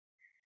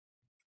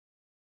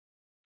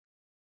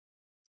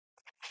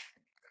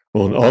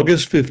On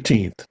August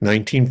 15,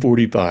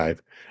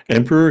 1945,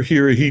 Emperor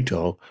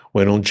Hirohito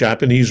went on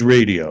Japanese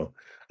radio,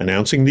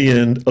 announcing the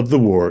end of the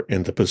war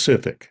in the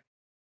Pacific.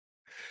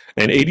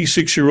 An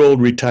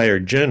 86-year-old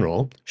retired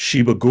general,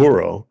 Shiba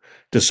Goro,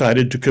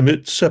 decided to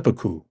commit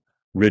seppuku,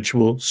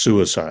 ritual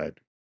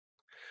suicide.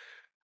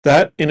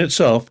 That in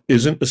itself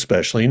isn't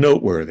especially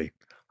noteworthy.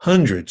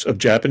 Hundreds of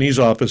Japanese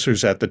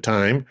officers at the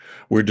time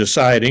were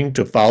deciding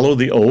to follow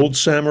the old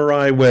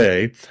samurai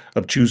way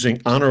of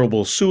choosing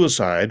honorable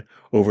suicide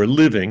over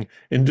living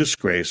in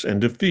disgrace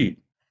and defeat.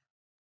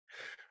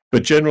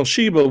 But General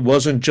Shiba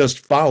wasn't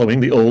just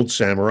following the old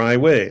samurai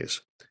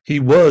ways. He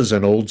was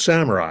an old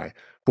samurai,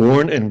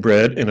 born and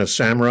bred in a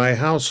samurai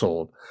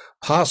household,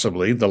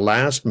 possibly the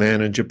last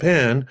man in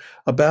Japan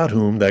about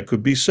whom that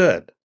could be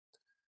said.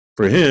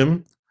 For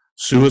him,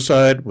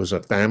 suicide was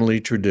a family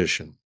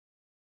tradition.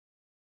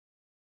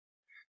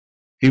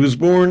 He was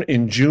born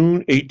in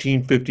June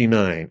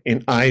 1859 in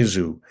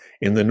Aizu,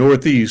 in the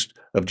northeast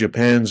of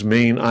Japan's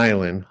main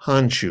island,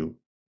 Honshu.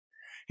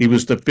 He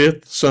was the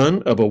fifth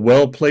son of a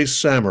well-placed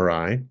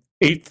samurai,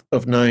 eighth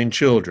of 9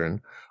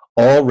 children,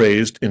 all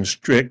raised in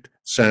strict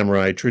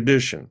samurai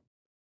tradition.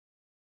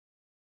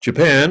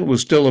 Japan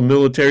was still a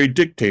military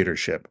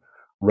dictatorship,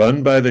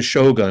 run by the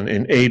shogun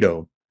in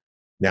Edo,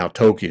 now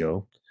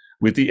Tokyo,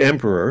 with the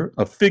emperor,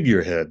 a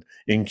figurehead,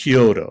 in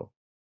Kyoto.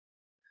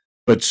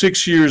 But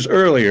 6 years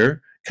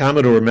earlier,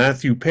 Commodore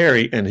Matthew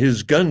Perry and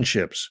his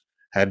gunships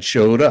had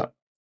showed up.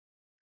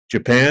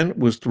 Japan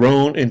was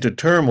thrown into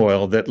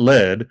turmoil that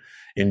led,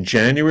 in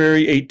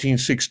January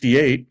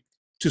 1868,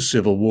 to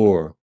civil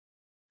war.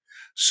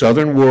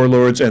 Southern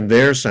warlords and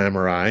their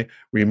samurai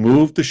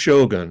removed the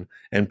shogun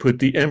and put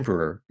the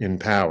emperor in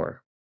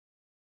power.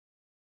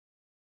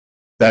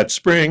 That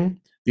spring,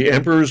 the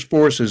emperor's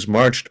forces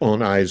marched on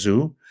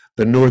Aizu,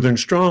 the northern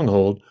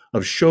stronghold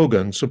of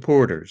shogun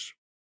supporters.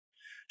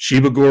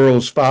 Shiba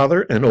Goro's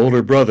father and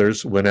older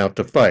brothers went out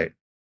to fight.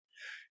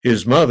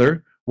 His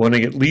mother,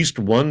 wanting at least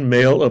one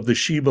male of the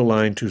Shiba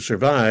line to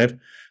survive,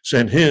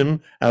 sent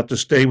him out to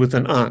stay with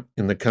an aunt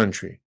in the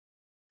country.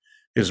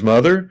 His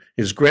mother,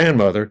 his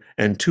grandmother,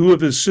 and 2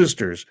 of his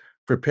sisters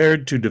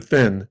prepared to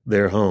defend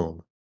their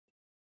home.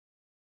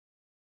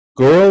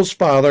 Goro's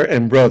father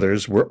and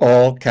brothers were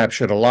all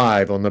captured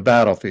alive on the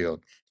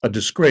battlefield, a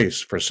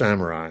disgrace for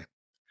samurai.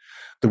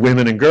 The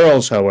women and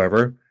girls,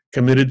 however,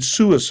 committed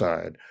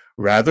suicide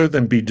rather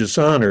than be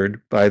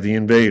dishonored by the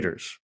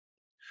invaders.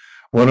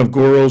 One of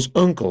Goro's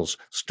uncles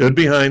stood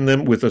behind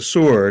them with a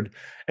sword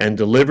and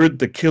delivered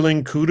the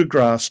killing coup de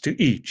grace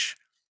to each,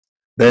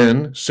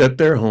 then set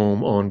their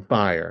home on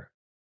fire.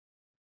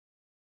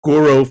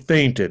 Goro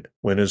fainted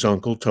when his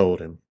uncle told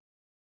him.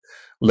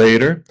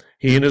 Later,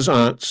 he and his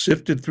aunt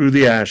sifted through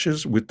the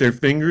ashes with their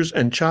fingers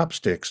and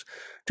chopsticks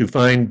to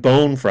find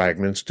bone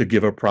fragments to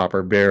give a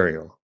proper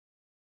burial.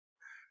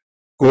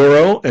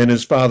 Goro and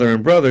his father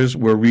and brothers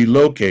were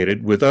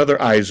relocated with other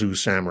Aizu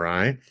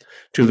samurai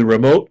to the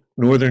remote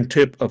northern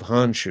tip of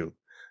Honshu,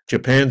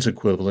 Japan's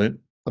equivalent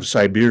of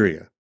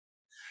Siberia.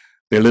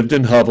 They lived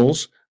in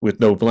hovels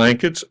with no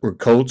blankets or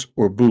coats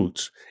or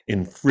boots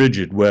in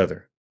frigid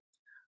weather.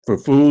 For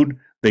food,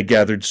 they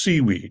gathered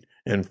seaweed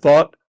and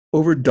fought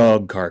over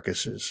dog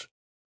carcasses.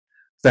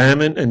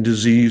 Famine and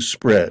disease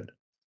spread.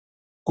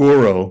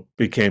 Goro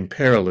became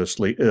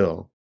perilously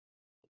ill.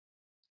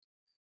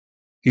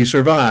 He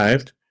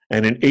survived,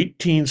 and in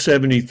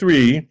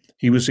 1873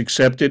 he was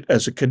accepted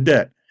as a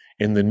cadet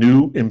in the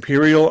new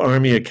Imperial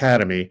Army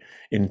Academy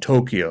in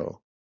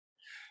Tokyo.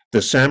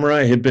 The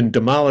samurai had been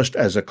demolished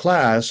as a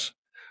class,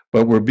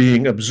 but were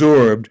being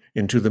absorbed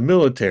into the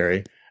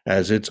military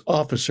as its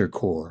officer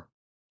corps.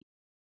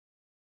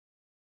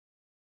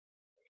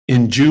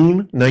 In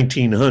June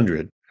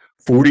 1900,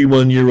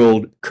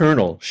 41-year-old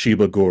Colonel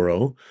Shiba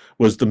Goro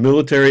was the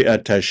military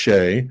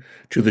attaché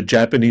to the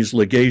Japanese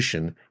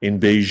legation in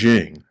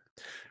Beijing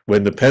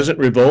when the peasant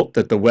revolt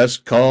that the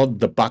West called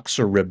the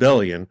Boxer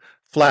Rebellion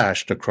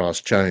flashed across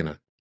China.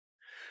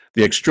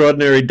 The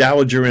extraordinary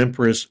Dowager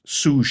Empress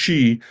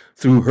Cixi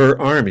threw her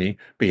army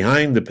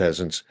behind the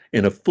peasants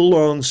in a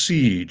full-on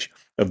siege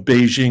of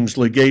Beijing's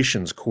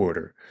legations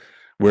quarter,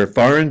 where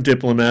foreign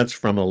diplomats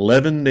from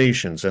 11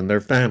 nations and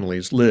their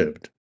families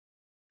lived.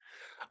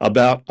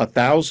 About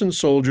 1,000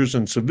 soldiers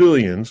and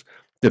civilians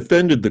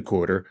defended the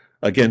quarter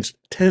against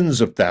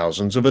tens of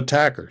thousands of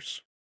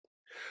attackers.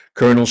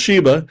 Colonel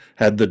Shiba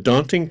had the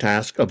daunting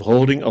task of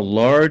holding a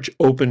large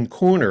open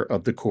corner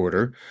of the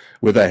quarter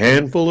with a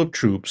handful of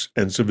troops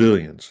and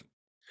civilians.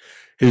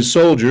 His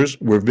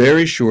soldiers were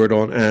very short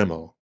on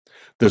ammo.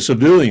 The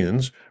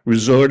civilians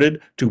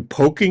resorted to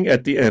poking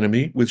at the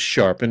enemy with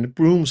sharpened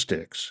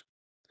broomsticks.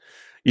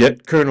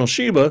 Yet Colonel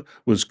Shiba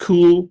was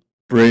cool,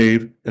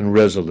 brave, and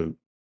resolute.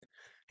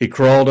 He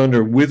crawled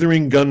under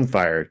withering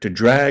gunfire to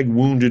drag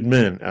wounded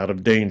men out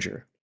of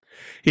danger.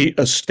 He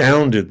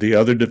astounded the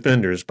other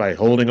defenders by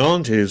holding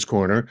on to his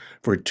corner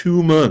for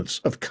 2 months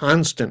of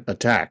constant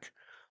attack,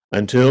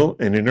 until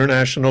an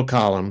international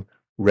column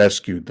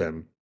rescued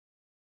them.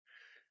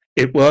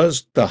 It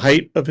was the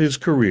height of his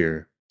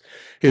career.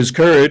 His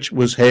courage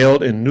was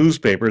hailed in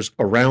newspapers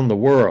around the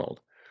world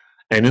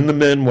and in the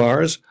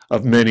memoirs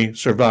of many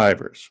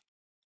survivors.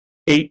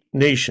 8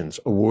 nations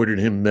awarded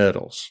him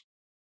medals.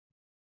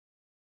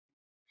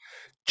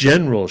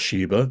 General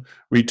Shiba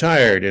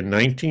retired in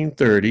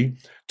 1930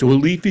 to a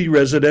leafy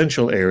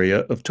residential area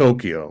of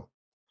Tokyo.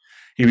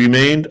 He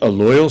remained a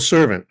loyal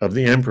servant of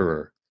the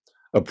emperor,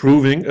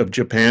 approving of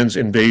Japan's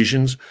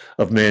invasions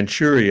of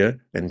Manchuria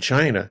and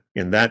China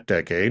in that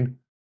decade,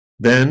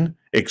 then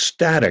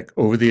ecstatic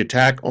over the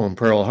attack on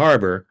Pearl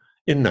Harbor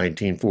in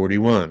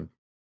 1941.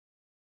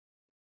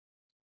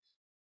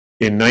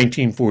 In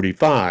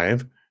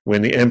 1945,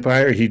 when the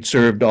empire he'd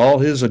served all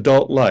his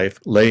adult life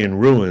lay in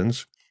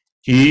ruins,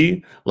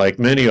 he, like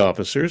many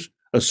officers,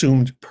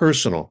 assumed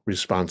personal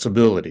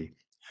responsibility.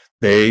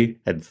 They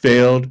had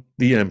failed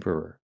the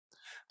emperor.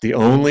 The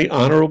only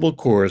honorable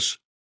course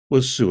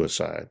was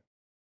suicide.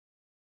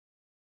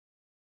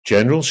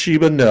 General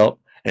Shiba knelt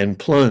and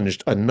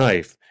plunged a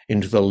knife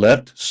into the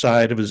left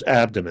side of his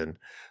abdomen,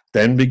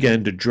 then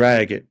began to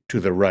drag it to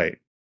the right.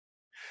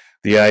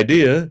 The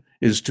idea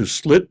is to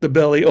slit the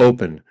belly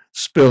open,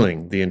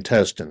 spilling the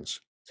intestines.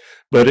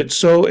 But it's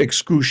so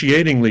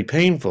excruciatingly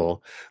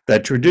painful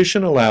that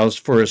tradition allows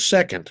for a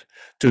second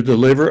to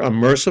deliver a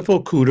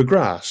merciful coup de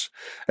grace,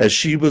 as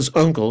Shiba's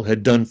uncle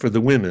had done for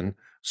the women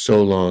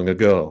so long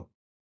ago.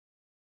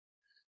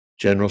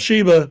 General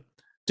Shiba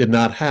did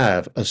not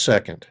have a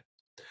second.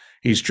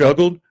 He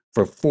struggled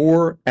for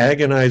 4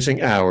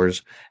 agonizing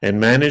hours and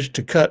managed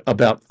to cut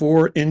about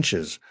 4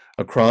 inches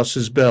across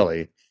his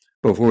belly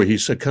before he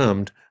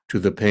succumbed to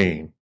the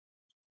pain.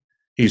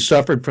 He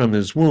suffered from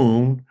his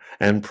wound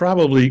and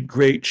probably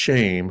great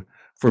shame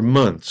for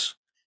months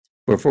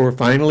before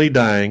finally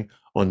dying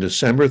on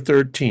December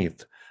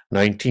 13th,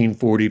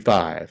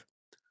 1945,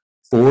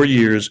 4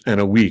 years and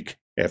a week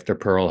after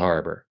Pearl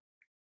Harbor.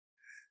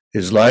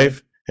 His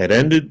life had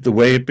ended the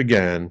way it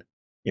began,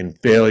 in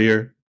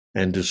failure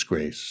and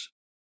disgrace.